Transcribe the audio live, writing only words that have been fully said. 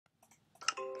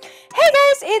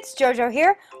it's Jojo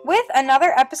here with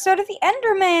another episode of the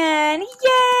Enderman. Yay!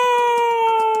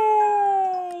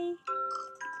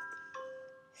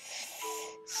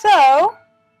 So,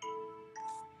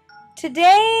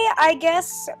 today I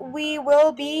guess we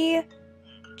will be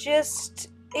just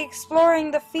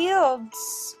exploring the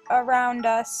fields around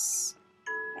us.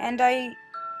 And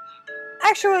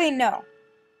no.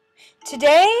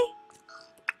 Today,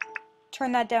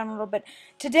 turn that down a little bit.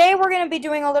 Today we're going to be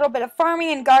doing a little bit of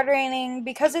farming and gardening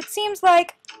because it seems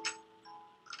like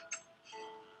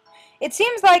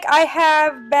I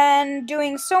have been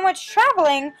doing so much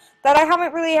traveling that I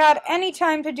haven't really had any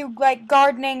time to do like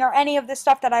gardening or any of the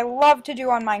stuff that I love to do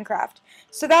on Minecraft.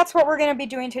 So that's what we're going to be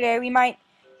doing today. We might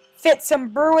fit some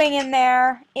brewing in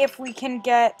there if we can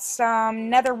get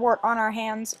some nether wart on our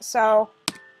hands. So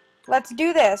let's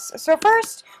do this. So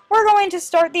first, we're going to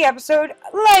start the episode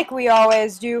like we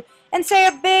always do and say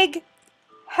a big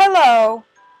hello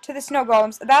to the Sno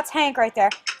Gohlems. That's Hank right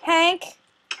there. Hank.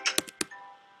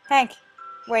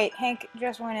 Wait, Hank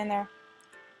just went in there.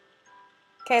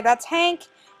 Okay, that's Hank.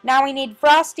 Now we need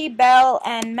Frosty, Belle,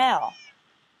 and Mel.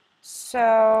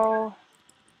 So...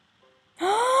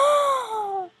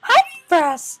 Hi,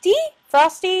 Frosty!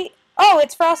 Frosty... Oh,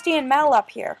 it's Frosty and Mel up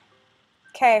here.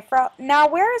 Okay, now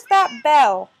where is that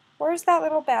Belle? Where's that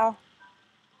little Belle?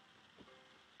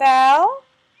 Belle?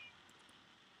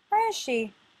 Where is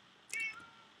she?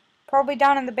 Probably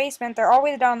down in the basement. They're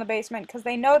always down in the basement because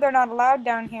they know they're not allowed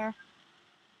down here.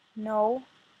 No.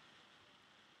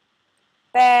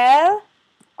 Belle?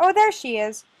 Oh, there she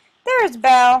is. There's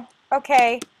Belle.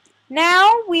 Okay.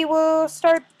 Now we will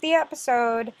start the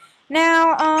episode.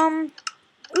 Now,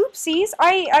 oopsies.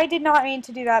 I did not mean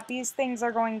to do that. These things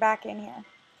are going back in here.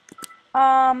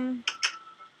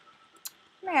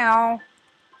 Now.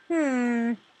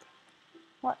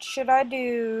 What should I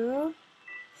do?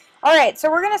 Alright, so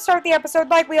we're going to start the episode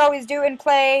like we always do and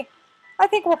play, I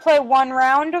think we'll play one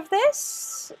round of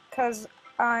this, because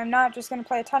I'm not just going to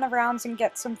play a ton of rounds and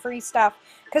get some free stuff,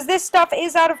 because this stuff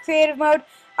is out of creative mode.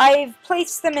 I've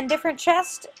placed them in different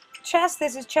chests.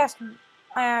 This is chests,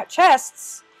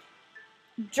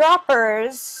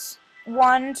 droppers,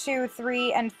 1, 2,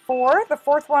 3, and 4. The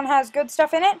fourth one has good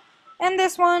stuff in it, and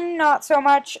this one not so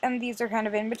much, and these are kind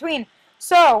of in between.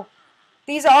 So,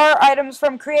 these are items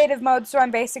from creative mode, so I'm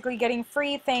basically getting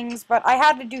free things, but I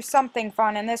had to do something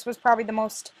fun, and this was probably the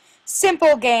most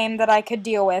simple game that I could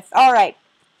deal with. Alright.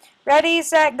 Ready,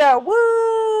 set, go.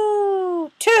 Woo!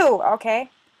 2!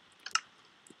 Okay.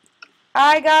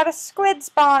 I got a squid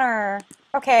spawner.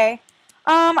 Okay.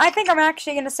 I think I'm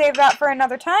actually going to save that for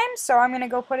another time, so I'm going to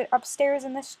go put it upstairs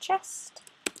in this chest.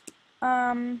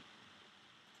 I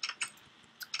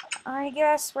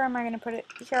guess, where am I going to put it?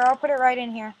 Here, I'll put it right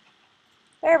in here.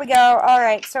 There we go.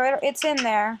 Alright, so it's in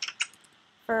there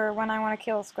for when I want to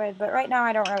kill a squid, but right now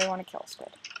I don't really want to kill a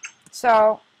squid.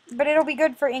 So, but it'll be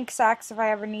good for ink sacs if I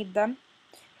ever need them.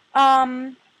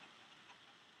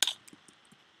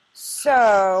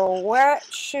 So,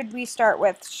 what should we start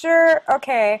with? Sure,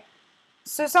 okay.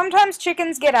 So sometimes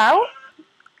chickens get out,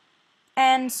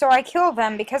 and so I kill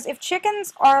them, because if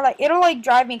chickens are like, it'll like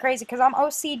drive me crazy, because I'm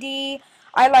OCD,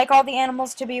 I like all the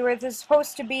animals to be where they're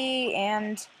supposed to be,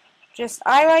 and just,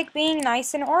 I like being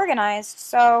nice and organized.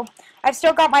 So, I've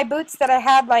still got my boots that I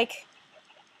had, like,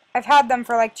 I've had them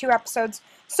for, like, 2 episodes.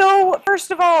 So,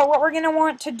 first of all, what we're going to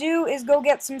want to do is go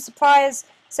get some supplies,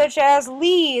 such as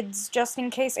leads, just in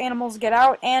case animals get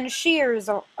out, and shears,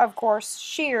 of course,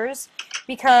 shears,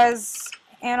 because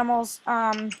animals,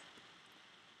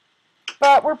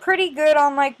 but we're pretty good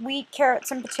on, like, wheat, carrots,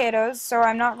 and potatoes, so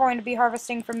I'm not going to be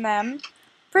harvesting from them.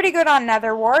 Pretty good on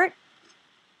nether wart.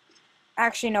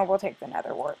 Actually, no, we'll take the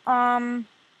nether wart.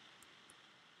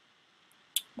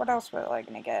 What else was I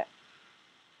gonna get?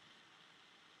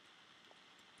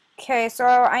 Okay, so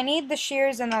I need the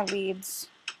shears and the leads.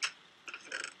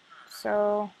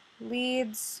 So,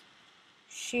 leads,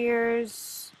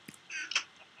 shears,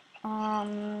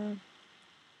 and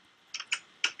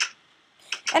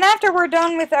after we're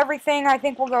done with everything, I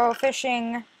think we'll go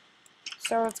fishing.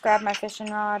 So, let's grab my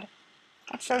fishing rod.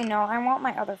 Actually, no, I want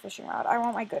my other fishing rod. I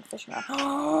want my good fishing rod.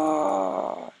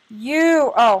 Oh,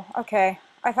 okay.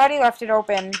 I thought he left it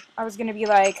open. I was gonna be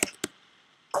like,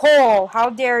 Cole, how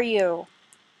dare you?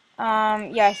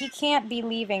 Yeah, he can't be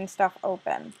leaving stuff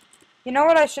open. You know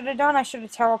what I should have done? I should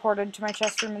have teleported to my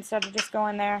chest room instead of just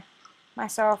going there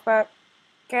myself, but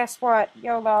guess what?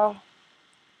 YOLO.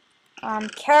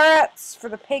 Carrots for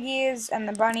the piggies and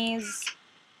the bunnies.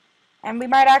 And we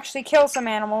might actually kill some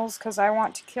animals, because I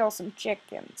want to kill some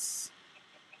chickens.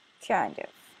 Kind of.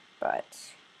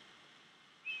 But,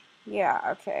 yeah,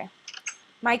 okay.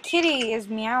 My kitty is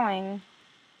meowing.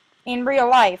 In real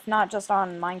life, not just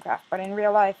on Minecraft, but in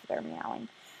real life, they're meowing.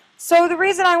 So the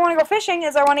reason I want to go fishing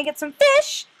is I want to get some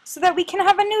fish so that we can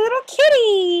have a new little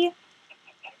kitty.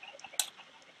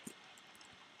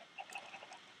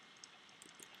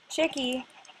 Chickie.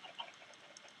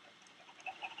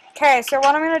 Okay, so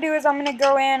what I'm going to do is I'm going to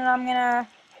go in and I'm going to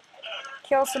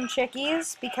kill some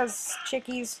chickies because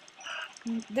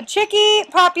the chickie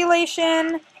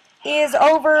population is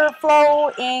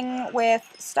overflowing with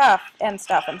stuff and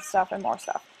stuff and stuff and more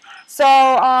stuff. So,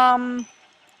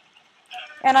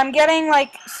 and I'm getting,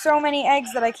 like, so many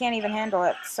eggs that I can't even handle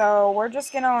it. So we're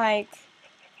just gonna, like,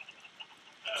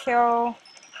 kill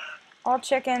all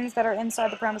chickens that are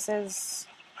inside the premises.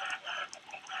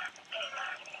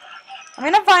 I'm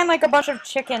gonna find, like, a bunch of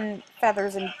chicken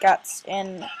feathers and guts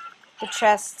in the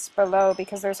chests below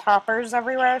because there's hoppers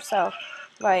everywhere. So,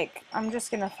 like, I'm just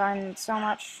gonna find so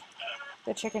much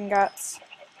the chicken guts.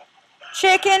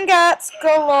 Chicken guts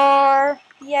galore!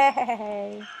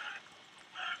 Yay!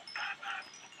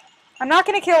 I'm not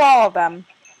going to kill all of them.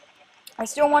 I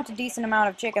still want a decent amount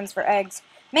of chickens for eggs.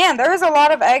 Man, there is a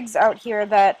lot of eggs out here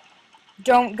that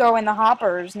don't go in the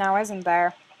hoppers now, isn't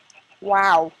there?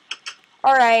 Wow.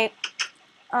 Alright.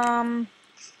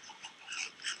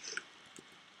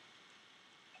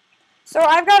 So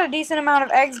I've got a decent amount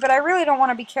of eggs, but I really don't want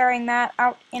to be carrying that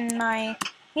out in my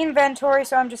inventory,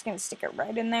 so I'm just going to stick it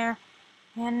right in there.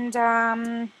 And,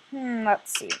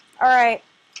 let's see. Alright.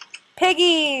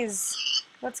 Piggies!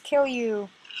 Let's kill you.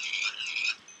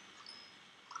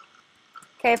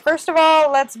 Okay, first of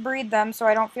all, let's breed them so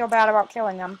I don't feel bad about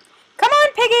killing them. Come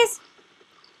on, piggies!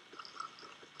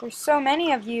 There's so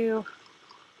many of you.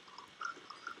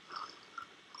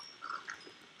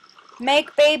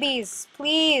 Make babies,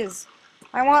 please.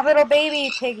 I want little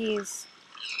baby piggies.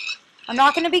 I'm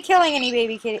not going to be killing any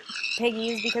baby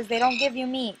piggies because they don't give you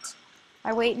meat.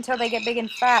 I wait until they get big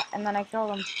and fat and then I kill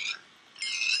them.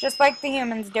 Just like the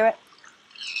humans do it.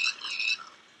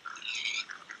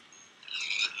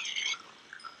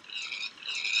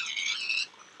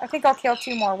 I think I'll kill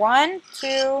 2 more. 1,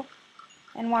 2,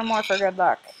 and 1 more for good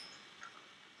luck.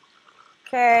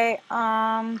 Okay,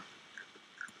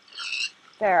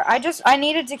 there. I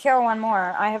needed to kill 1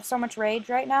 more. I have so much rage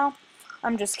right now.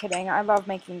 I'm just kidding. I love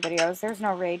making videos. There's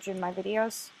no rage in my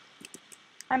videos.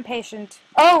 I'm patient.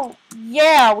 Oh,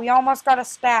 yeah, we almost got a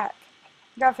stack.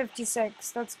 Got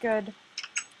 56. That's good.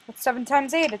 That's 7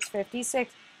 times 8. It's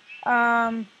 56.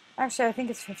 Actually, I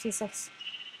think it's 56.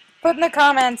 Put in the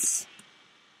comments.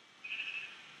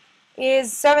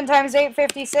 Is 7 times 8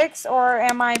 56, or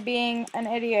am I being an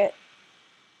idiot?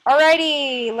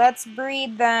 Alrighty, let's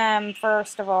breed them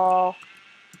first of all.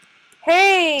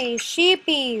 Hey,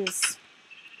 sheepies!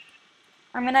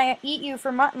 I'm gonna eat you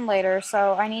for mutton later,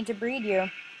 so I need to breed you.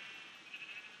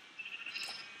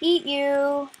 Eat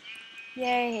you!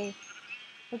 Yay.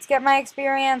 Let's get my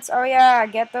experience. Oh yeah,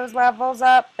 get those levels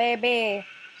up, baby.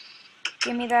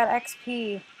 Give me that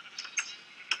XP.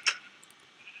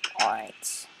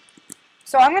 Alright.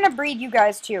 So I'm gonna breed you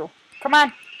guys too. Come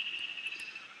on.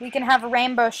 We can have a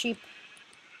rainbow sheep.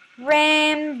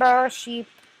 Rainbow sheep.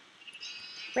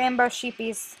 Rainbow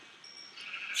sheepies.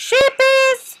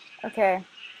 Sheepies! Okay.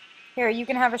 Here, you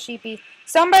can have a sheepy.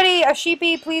 Somebody, a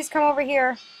sheepy, please come over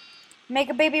here. Make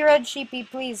a baby red sheepy,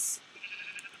 please.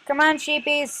 Come on,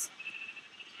 sheepies.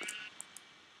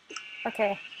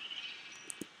 Okay.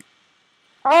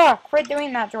 Oh, quit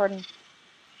doing that, Jordan.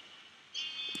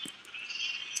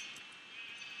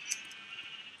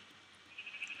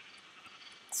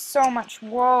 So much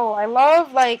wool. I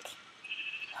love, like,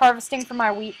 harvesting from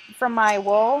my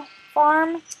wool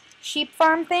farm, sheep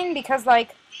farm thing, because,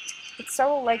 like, it's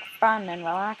so, like, fun and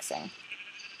relaxing.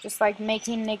 Just, like,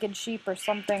 making naked sheep or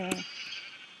something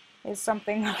is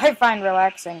something that I find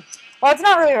relaxing. Well, it's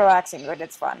not really relaxing, but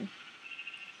it's fun.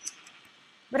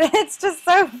 But it's just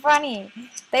so funny.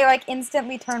 They, like,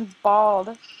 instantly turn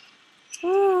bald.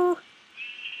 Ooh.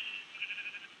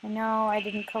 I know, I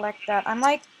didn't collect that. I'm,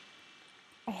 like,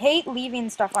 I hate leaving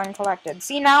stuff uncollected.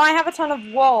 See, now I have a ton of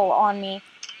wool on me.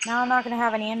 Now I'm not going to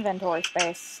have any inventory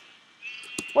space.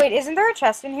 Wait, isn't there a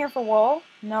chest in here for wool?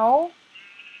 No?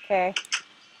 Okay.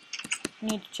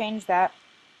 Need to change that.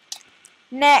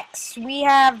 Next, we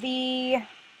have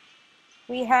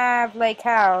like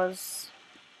cows.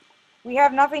 We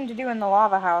have nothing to do in the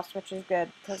lava house, which is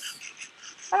good, because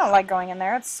I don't like going in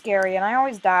there. It's scary, and I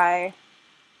always die.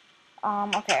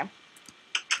 Okay.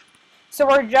 So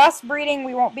we're just breeding.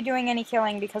 We won't be doing any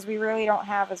killing because we really don't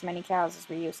have as many cows as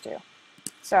we used to.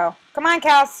 So, come on,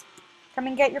 cows. Come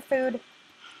and get your food.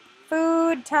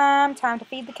 Food time. Time to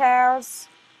feed the cows.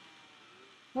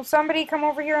 Will somebody come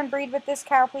over here and breed with this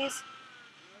cow, please?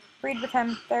 Breed with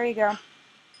him. There you go.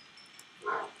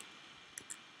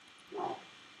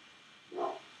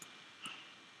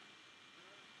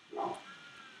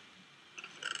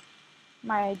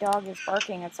 My dog is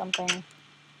barking at something.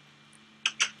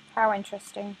 How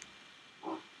interesting.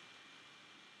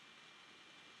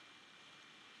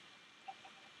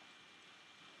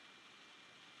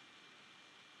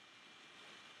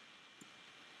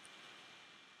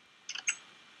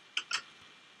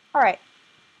 Alright.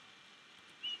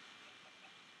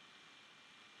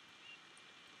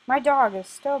 My dog is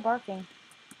still barking.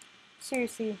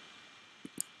 Seriously.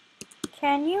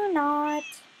 Can you not?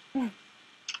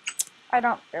 I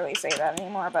don't really say that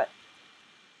anymore, but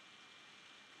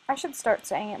I should start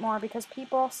saying it more because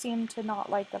people seem to not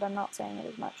like that I'm not saying it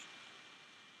as much.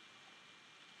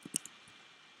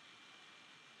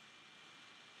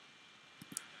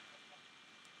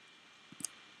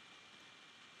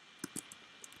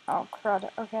 Oh, crud.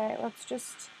 Okay, let's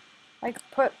just, like,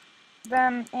 put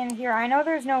them in here. I know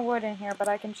there's no wood in here, but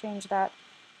I can change that.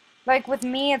 Like, with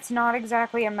me, it's not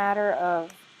exactly a matter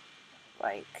of,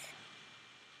 like,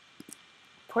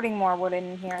 putting more wood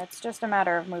in here. It's just a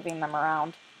matter of moving them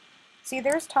around. See,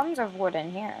 there's tons of wood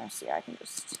in here. See, I can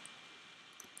just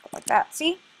go like that.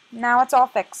 See? Now it's all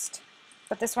fixed.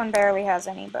 But this one barely has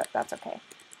any, but that's okay.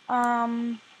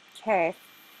 Okay.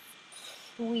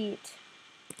 Wheat.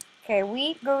 Okay,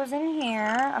 wheat goes in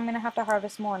here. I'm going to have to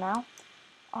harvest more now.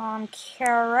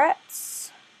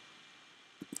 Carrots.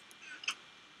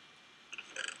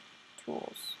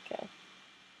 Tools. Okay.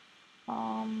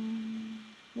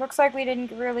 Looks like we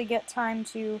didn't really get time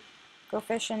to go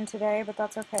fishing today, but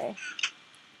that's okay.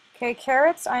 Okay,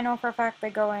 carrots, I know for a fact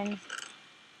they go in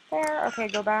there. Okay,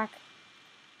 go back.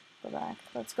 Go back.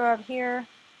 Let's go up here,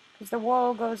 because the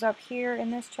wool goes up here in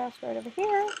this chest right over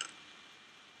here.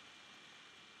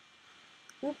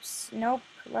 Oops, nope.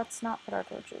 Let's not put our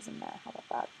torches in there. How about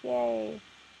that? Yay.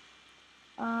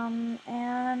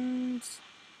 And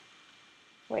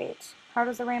wait, how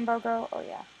does the rainbow go? Oh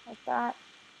yeah, like that.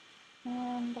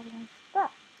 And like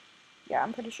that. Yeah,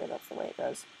 I'm pretty sure that's the way it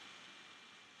goes.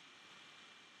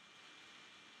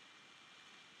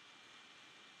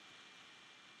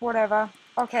 Whatever.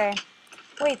 Okay.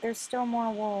 Wait, there's still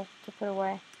more wool to put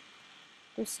away.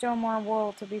 There's still more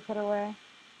wool to be put away.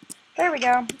 There we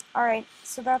go. Alright,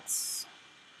 so that's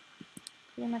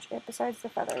pretty much it besides the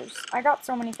feathers. I got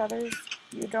so many feathers,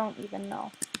 you don't even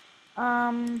know.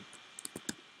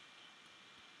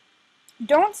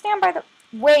 Don't stand by the...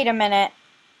 Wait a minute.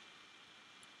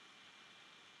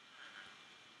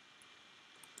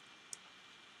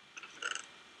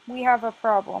 We have a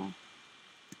problem.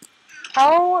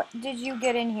 How did you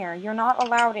get in here? You're not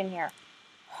allowed in here.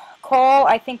 Cole,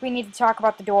 I think we need to talk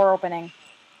about the door opening.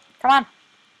 Come on.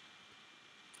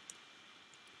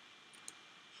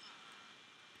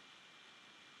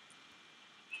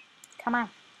 Come on.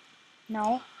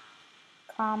 No.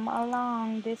 Come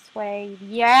along this way.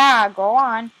 Yeah, go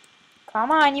on.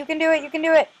 Come on, you can do it, you can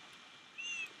do it.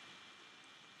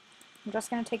 I'm just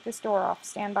going to take this door off.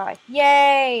 Stand by.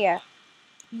 Yay!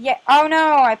 Yeah. Oh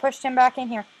no, I pushed him back in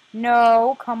here.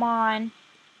 No, come on.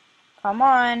 Come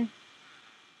on.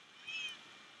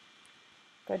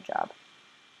 Good job.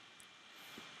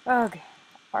 Ugh.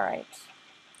 Alright.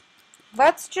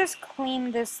 Let's just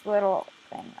clean this little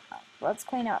thing up. Let's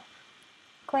clean up.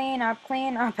 Clean up,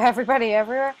 everybody,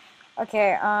 everywhere.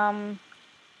 Okay,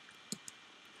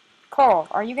 Cole,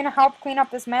 are you gonna help clean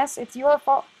up this mess? It's your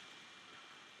fault.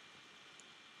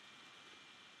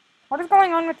 What is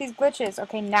going on with these glitches?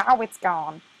 Okay, now it's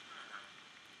gone.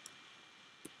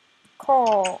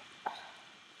 Cole.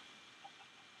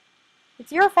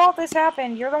 It's your fault this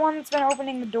happened. You're the one that's been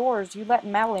opening the doors. You let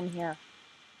Mel in here.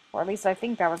 Or at least I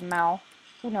think that was Mel.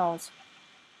 Who knows?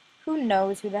 Who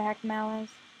knows who the heck Mel is?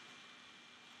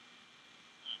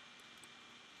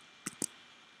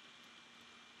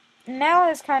 Mel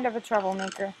is kind of a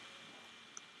troublemaker.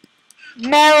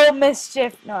 Mel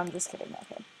mischief. No, I'm just kidding.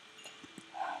 Okay.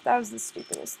 That was the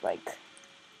stupidest, like,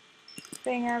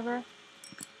 thing ever.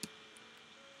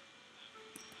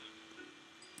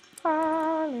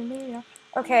 Hallelujah.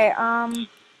 Okay, I'm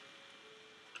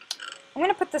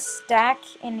gonna put the stack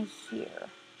in here.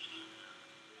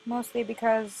 Mostly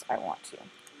because I want to.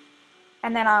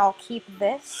 And then I'll keep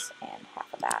this and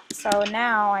half of that. So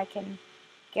now I can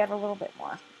get a little bit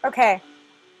more. Okay.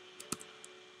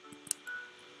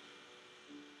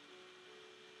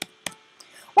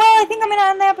 Well, I think I'm going to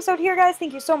end the episode here, guys.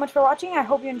 Thank you so much for watching. I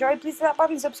hope you enjoyed. Please hit that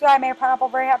button, subscribe, Mayor Pineapple,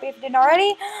 very happy if you didn't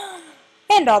already.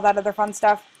 And all that other fun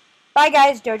stuff. Bye,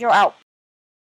 guys. Jojo out.